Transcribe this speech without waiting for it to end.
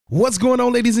What's going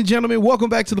on, ladies and gentlemen? Welcome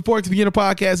back to the Forex Beginner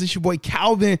Podcast. It's your boy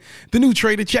Calvin, the new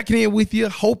trader, checking in with you.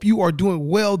 Hope you are doing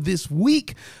well this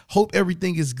week. Hope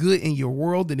everything is good in your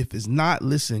world. And if it's not,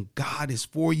 listen, God is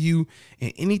for you,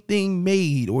 and anything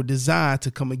made or designed to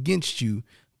come against you,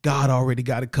 God already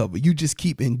got it covered. You just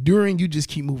keep enduring. You just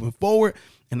keep moving forward.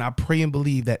 And I pray and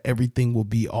believe that everything will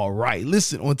be all right.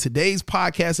 Listen, on today's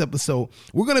podcast episode,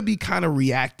 we're going to be kind of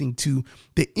reacting to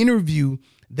the interview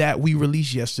that we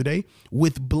released yesterday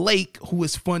with Blake, who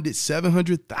has funded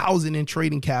 $700,000 in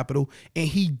trading capital. And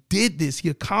he did this. He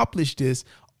accomplished this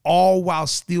all while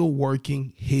still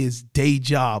working his day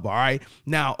job. All right.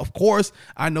 Now, of course,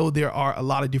 I know there are a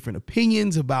lot of different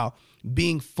opinions about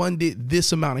being funded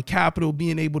this amount of capital,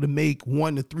 being able to make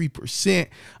 1 to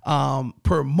 3%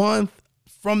 per month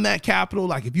from that capital.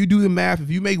 Like if you do the math,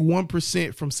 if you make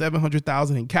 1% from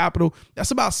 700,000 in capital, that's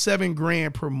about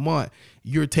 $7,000 per month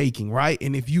you're taking, right?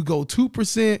 And if you go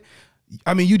 2%,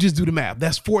 I mean, you just do the math.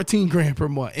 That's 14 grand per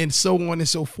month, and so on and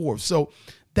so forth. So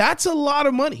that's a lot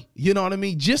of money. You know what I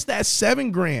mean? Just that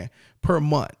 $7,000 per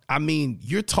month. I mean,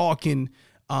 you're talking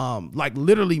like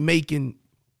literally making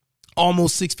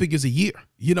almost 6 figures a year.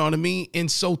 You know what I mean? And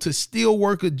so to still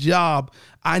work a job,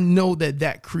 I know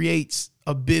that creates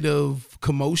a bit of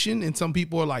commotion, and some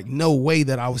people are like, no way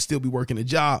that I would still be working a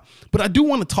job. But I do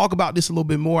want to talk about this a little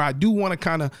bit more. I do want to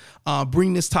kind of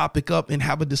bring this topic up and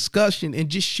have a discussion and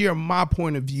just share my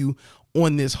point of view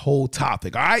on this whole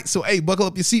topic. All right. So, hey, buckle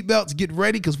up your seatbelts, get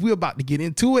ready, because we're about to get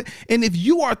into it. And if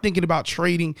you are thinking about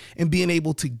trading and being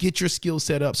able to get your skill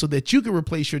set up so that you can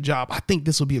replace your job, I think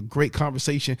this will be a great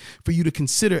conversation for you to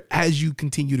consider as you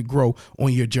continue to grow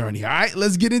on your journey. All right,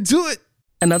 let's get into it.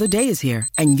 Another day is here,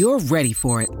 and you're ready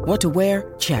for it. What to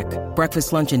wear? Check.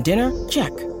 Breakfast, lunch, and dinner? Check.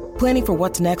 Planning for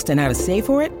what's next and how to save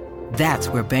for it? That's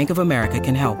where Bank of America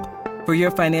can help. For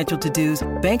your financial to-dos,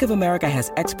 Bank of America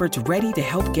has experts ready to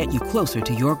help get you closer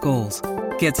to your goals.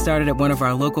 Get started at one of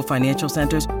our local financial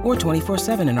centers or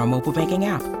 24/7 in our mobile banking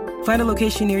app. Find a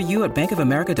location near you at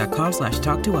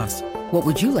bankofamerica.com/talktous. What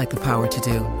would you like the power to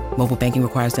do? Mobile banking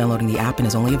requires downloading the app and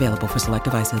is only available for select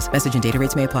devices. Message and data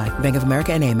rates may apply. Bank of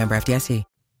America N.A., member FDIC.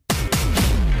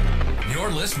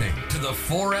 You're listening to the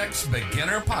Forex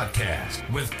Beginner Podcast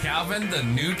with Calvin, the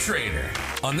new trader.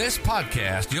 On this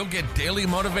podcast, you'll get daily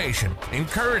motivation,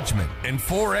 encouragement, and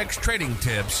Forex trading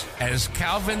tips as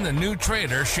Calvin, the new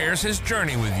trader, shares his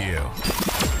journey with you.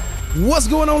 What's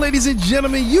going on, ladies and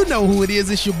gentlemen? You know who it is.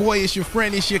 It's your boy, it's your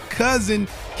friend, it's your cousin,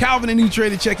 Calvin, the new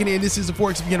trader, checking in. This is the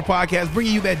Forex Beginner Podcast,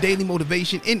 bringing you that daily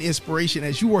motivation and inspiration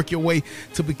as you work your way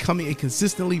to becoming a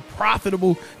consistently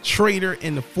profitable trader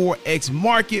in the Forex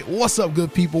market. What's up,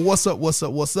 good people? What's up, what's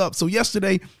up, what's up? So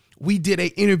yesterday, we did an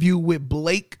interview with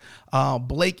Blake.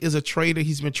 Blake is a trader.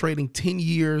 He's been trading 10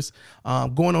 years,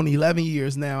 going on 11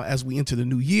 years now as we enter the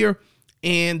new year.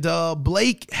 And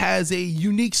Blake has a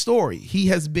unique story. He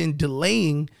has been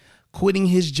delaying quitting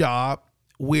his job,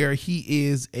 where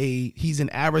he's in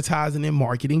advertising and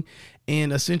marketing,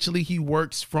 and essentially he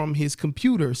works from his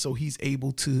computer, so he's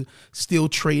able to still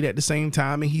trade at the same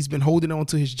time. And he's been holding on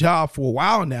to his job for a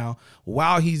while now,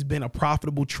 while he's been a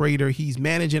profitable trader. He's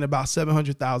managing about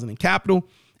 $700,000 in capital,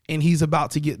 and he's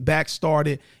about to get back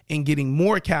started and getting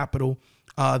more capital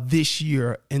this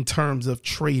year in terms of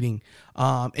trading.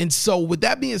 And so with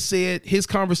that being said, his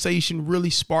conversation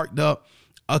really sparked up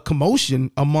a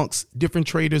commotion amongst different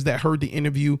traders that heard the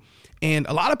interview. And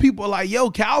a lot of people are like,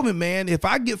 yo, Calvin, man, if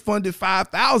I get funded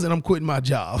 $5,000, I'm quitting my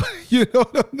job. You know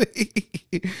what I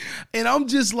mean? And I'm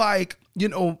just like, you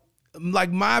know,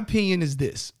 like my opinion is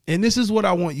this, and this is what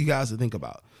I want you guys to think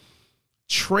about.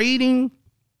 Trading,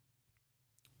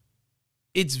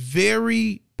 it's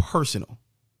very personal.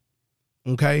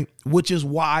 Okay, which is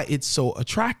why it's so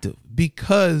attractive,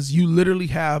 because you literally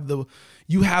have the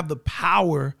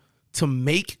power to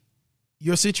make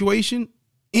your situation,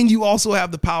 and you also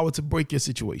have the power to break your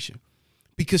situation,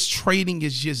 because trading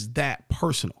is just that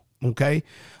personal. Okay,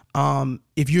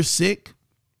 if you're sick,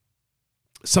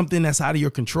 something that's out of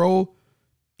your control,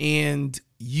 and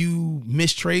you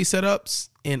miss trade setups,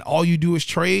 and all you do is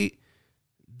trade,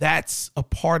 that's a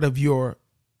part of your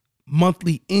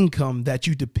monthly income that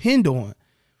you depend on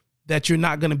that you're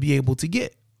not going to be able to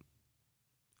get.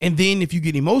 And then if you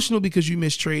get emotional because you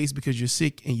miss trades, because you're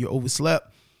sick and you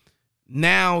overslept,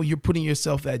 now you're putting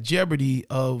yourself at jeopardy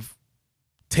of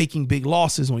taking big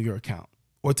losses on your account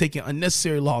or taking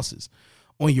unnecessary losses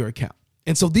on your account.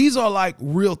 And so these are like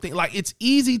real things. Like, it's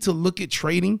easy to look at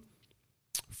trading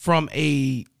from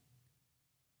a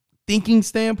thinking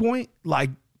standpoint, like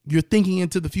you're thinking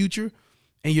into the future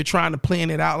and you're trying to plan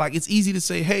it out. Like, it's easy to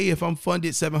say, hey, if I'm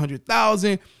funded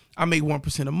 $700,000, I make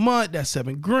 1% a month, that's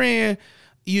 $7,000.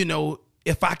 You know,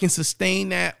 if I can sustain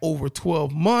that over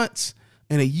 12 months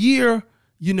and a year,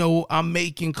 you know, I'm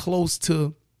making close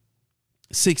to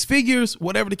 6 figures,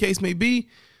 whatever the case may be.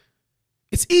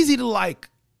 It's easy to like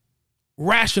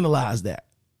rationalize that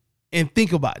and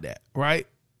think about that, right?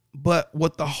 But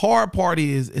what the hard part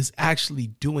is actually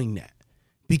doing that,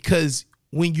 because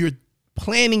when you're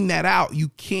planning that out, you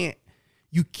can't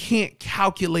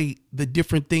calculate the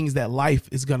different things that life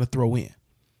is going to throw in.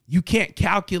 You can't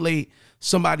calculate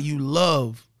somebody you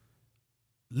love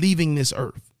leaving this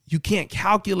earth. You can't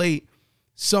calculate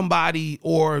somebody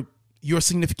or your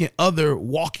significant other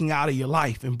walking out of your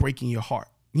life and breaking your heart.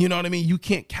 You know what I mean? You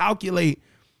can't calculate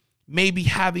maybe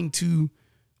having to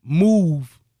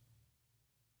move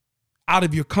out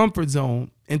of your comfort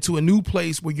zone into a new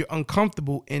place where you're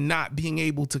uncomfortable and not being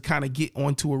able to kind of get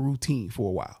onto a routine for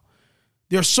a while.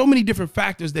 There are so many different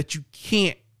factors that you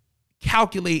can't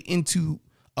calculate into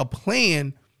a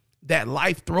plan that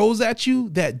life throws at you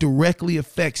that directly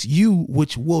affects you,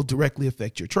 which will directly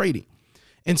affect your trading.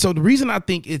 And so the reason I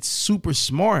think it's super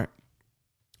smart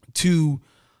to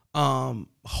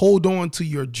hold on to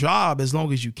your job as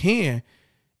long as you can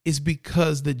is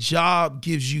because the job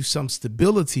gives you some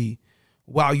stability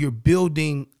while you're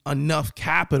building enough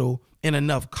capital and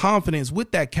enough confidence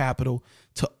with that capital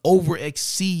to over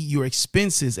exceed your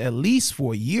expenses at least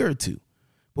for a year or two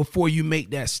before you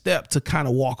make that step to kind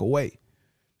of walk away.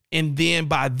 And then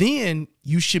by then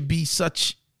you should be in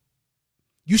such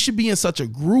a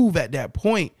groove at that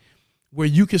point where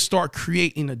you can start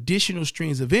creating additional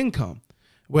streams of income,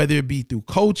 whether it be through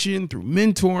coaching, through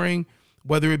mentoring,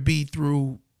 whether it be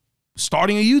through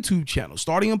starting a YouTube channel,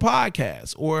 starting a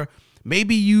podcast, or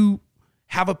maybe you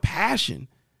have a passion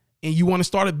and you want to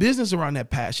start a business around that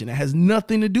passion that has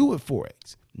nothing to do with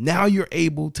Forex. Now you're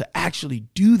able to actually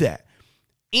do that.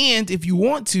 And if you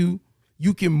want to,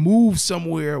 you can move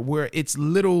somewhere where it's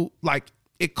little, like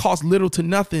it costs little to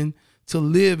nothing to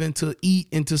live and to eat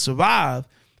and to survive.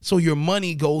 So your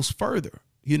money goes further.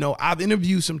 You know, I've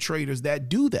interviewed some traders that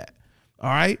do that. All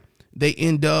right. They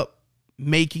end up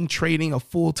making trading a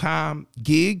full-time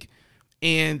gig,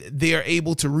 and they're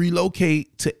able to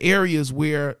relocate to areas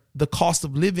where the cost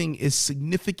of living is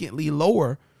significantly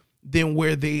lower than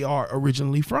where they are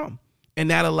originally from. And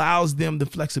that allows them the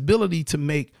flexibility to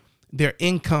make their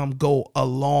income go a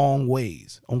long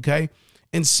ways. Okay.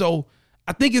 And so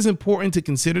I think it's important to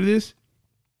consider this.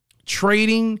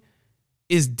 Trading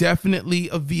is definitely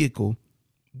a vehicle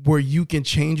where you can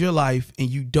change your life and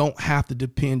you don't have to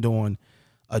depend on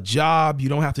a job. You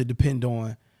don't have to depend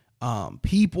on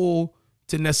people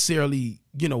to necessarily,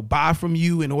 you know, buy from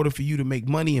you in order for you to make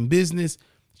money in business.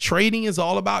 Trading is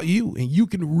all about you, and you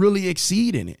can really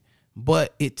exceed in it,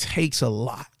 but it takes a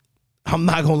lot. I'm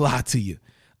not going to lie to you.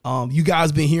 You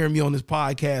guys been hearing me on this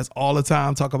podcast all the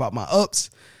time, talk about my ups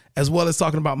as well as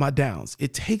talking about my downs.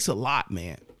 It takes a lot,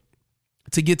 man,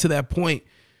 to get to that point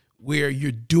where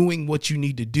you're doing what you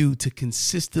need to do to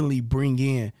consistently bring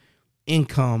in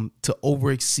income to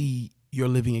over exceed your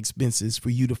living expenses for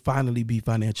you to finally be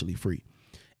financially free.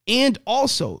 And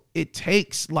also it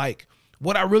takes, like,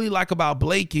 what I really like about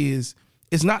Blake is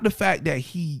it's not the fact that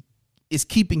he is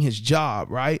keeping his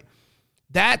job, right?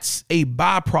 That's a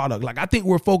byproduct. Like, I think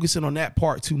we're focusing on that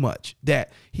part too much,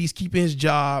 that he's keeping his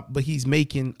job, but he's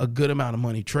making a good amount of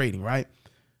money trading, right?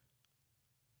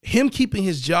 Him keeping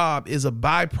his job is a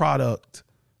byproduct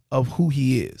of who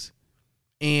he is.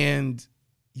 And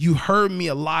you heard me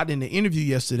a lot in the interview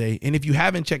yesterday. And if you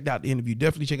haven't checked out the interview,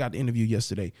 definitely check out the interview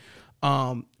yesterday.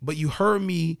 But you heard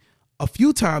me a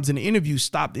few times in the interview,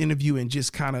 stop the interview and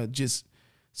just kind of just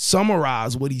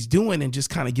summarize what he's doing and just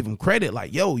kind of give him credit.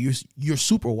 Like, yo, you're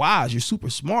super wise. You're super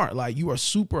smart. Like, you are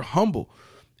super humble.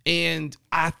 And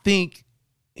I think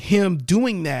him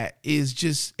doing that is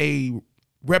just a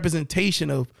representation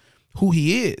of who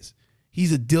he is.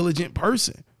 He's a diligent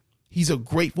person. He's a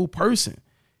grateful person.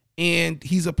 And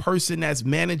he's a person that's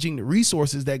managing the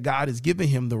resources that God has given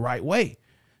him the right way,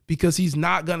 because he's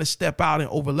not going to step out and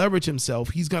over leverage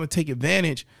himself. He's going to take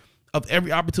advantage of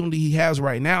every opportunity he has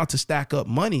right now to stack up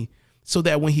money so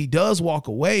that when he does walk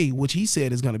away, which he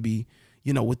said is going to be,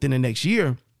 you know, within the next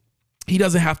year, he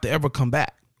doesn't have to ever come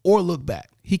back or look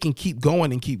back. He can keep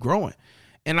going and keep growing.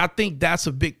 And I think that's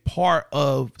a big part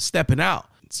of stepping out.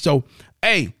 So,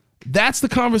 hey, that's the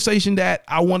conversation that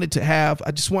I wanted to have. I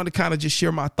just wanted to kind of just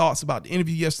share my thoughts about the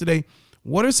interview yesterday.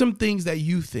 What are some things that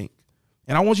you think?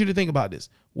 And I want you to think about this.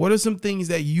 What are some things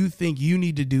that you think you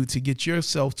need to do to get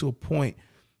yourself to a point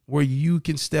where you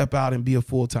can step out and be a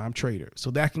full-time trader?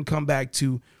 So that can come back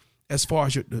to as far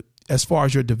as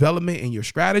your development and your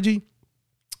strategy,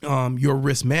 your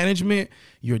risk management,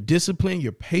 your discipline,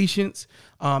 your patience.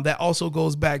 That also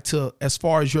goes back to as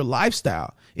far as your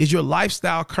lifestyle. Is your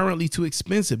lifestyle currently too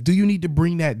expensive? Do you need to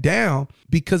bring that down?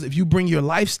 Because if you bring your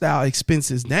lifestyle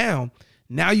expenses down,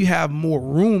 now you have more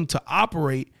room to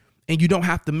operate and you don't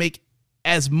have to make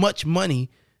as much money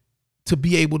to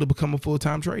be able to become a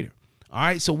full-time trader. All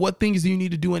right. So what things do you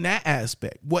need to do in that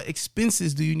aspect? What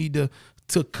expenses do you need to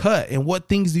cut? And what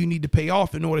things do you need to pay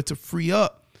off in order to free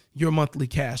up your monthly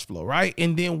cash flow? Right.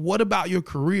 And then what about your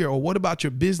career, or what about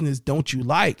your business don't you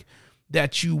like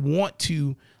that you want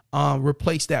to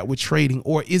replace that with trading?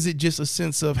 Or is it just a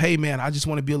sense of, hey, man, I just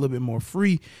want to be a little bit more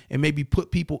free and maybe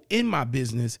put people in my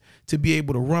business to be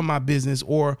able to run my business?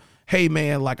 Or, hey,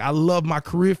 man, like I love my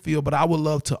career field, but I would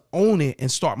love to own it and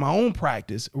start my own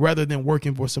practice rather than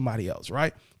working for somebody else.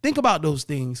 Right. Think about those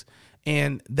things,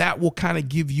 and that will kind of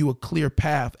give you a clear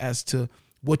path as to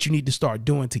what you need to start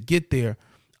doing to get there.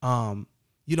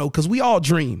 Because we all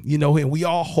dream, and we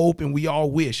all hope and we all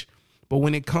wish. But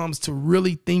when it comes to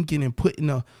really thinking and putting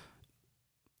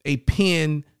a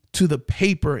pen to the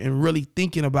paper and really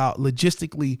thinking about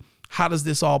logistically, how does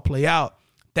this all play out?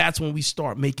 That's when we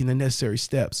start making the necessary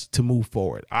steps to move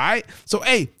forward. All right. So,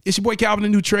 hey, it's your boy Calvin, the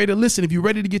New Trader. Listen, if you're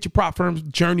ready to get your prop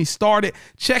firm journey started,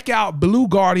 check out Blue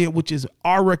Guardian, which is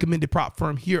our recommended prop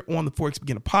firm here on the Forex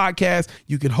Beginner Podcast.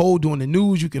 You can hold during the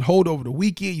news. You can hold over the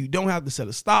weekend. You don't have to set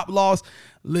a stop loss.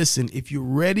 Listen, if you're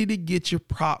ready to get your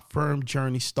prop firm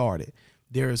journey started,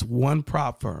 there is one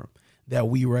prop firm that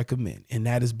we recommend, and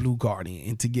that is Blue Guardian.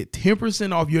 And to get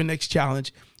 10% off your next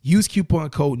challenge, use coupon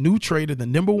code NEWTRADER, the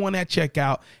number one at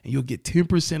checkout, and you'll get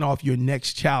 10% off your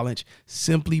next challenge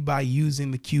simply by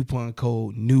using the coupon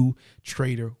code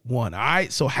NEWTRADER1. All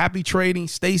right, so happy trading,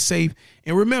 stay safe,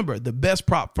 and remember, the best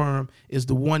prop firm is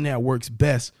the one that works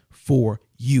best for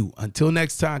you. Until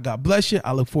next time, God bless you.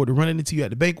 I look forward to running into you at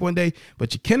the bank one day,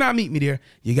 but you cannot meet me there.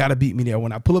 You got to beat me there.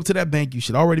 When I pull up to that bank, you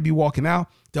should already be walking out,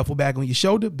 duffel bag on your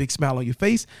shoulder, big smile on your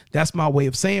face. That's my way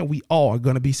of saying we all are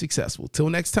going to be successful. Till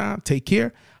next time, take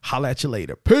care. Holla at you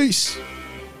later. Peace.